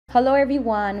Hello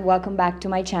everyone, welcome back to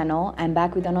my channel. I'm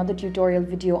back with another tutorial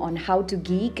video on how to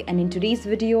geek, and in today's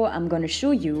video I'm going to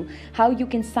show you how you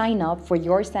can sign up for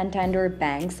your Santander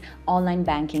Bank's online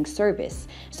banking service.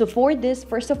 So for this,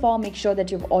 first of all, make sure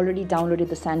that you've already downloaded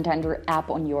the Santander app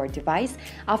on your device.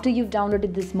 After you've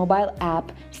downloaded this mobile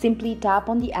app, simply tap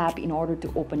on the app in order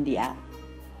to open the app.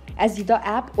 As the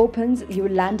app opens, you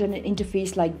will land on an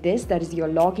interface like this. That is your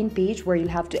login page where you'll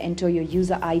have to enter your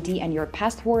user ID and your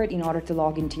password in order to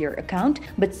log into your account.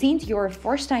 But since you're a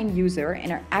first-time user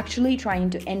and are actually trying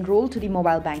to enroll to the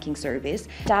mobile banking service,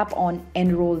 tap on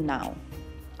Enroll Now.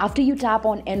 After you tap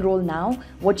on Enroll Now,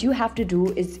 what you have to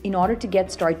do is, in order to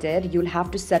get started, you'll have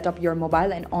to set up your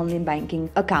mobile and online banking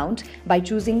account by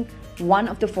choosing one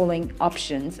of the following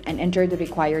options and enter the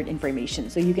required information.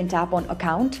 So you can tap on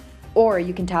Account, or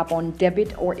you can tap on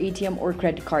debit or ATM or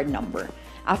credit card number.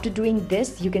 After doing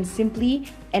this, you can simply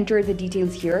enter the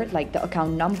details here, like the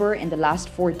account number and the last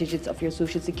 4 digits of your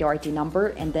social security number,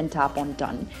 and then tap on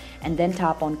Done, and then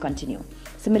tap on Continue.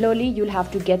 Similarly, you'll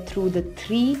have to get through the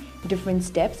 3 different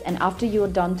steps, and after you're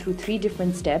done through 3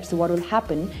 different steps, what will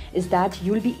happen is that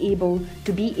you'll be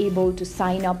able to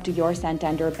sign up to your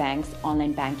Santander Bank's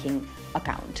online banking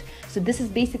account. So this is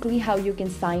basically how you can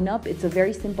sign up. It's a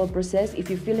very simple process. If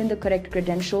you fill in the correct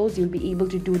credentials, you'll be able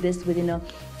to do this within a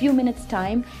few minutes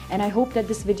time, and I hope that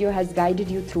this video has guided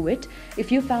you through it.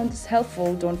 If you found this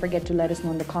helpful, don't forget to let us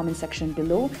know in the comment section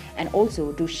below, and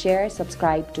also to share,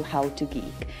 subscribe to How to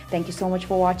Geek. Thank you so much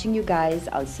for watching, you guys.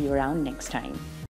 I'll see you around next time.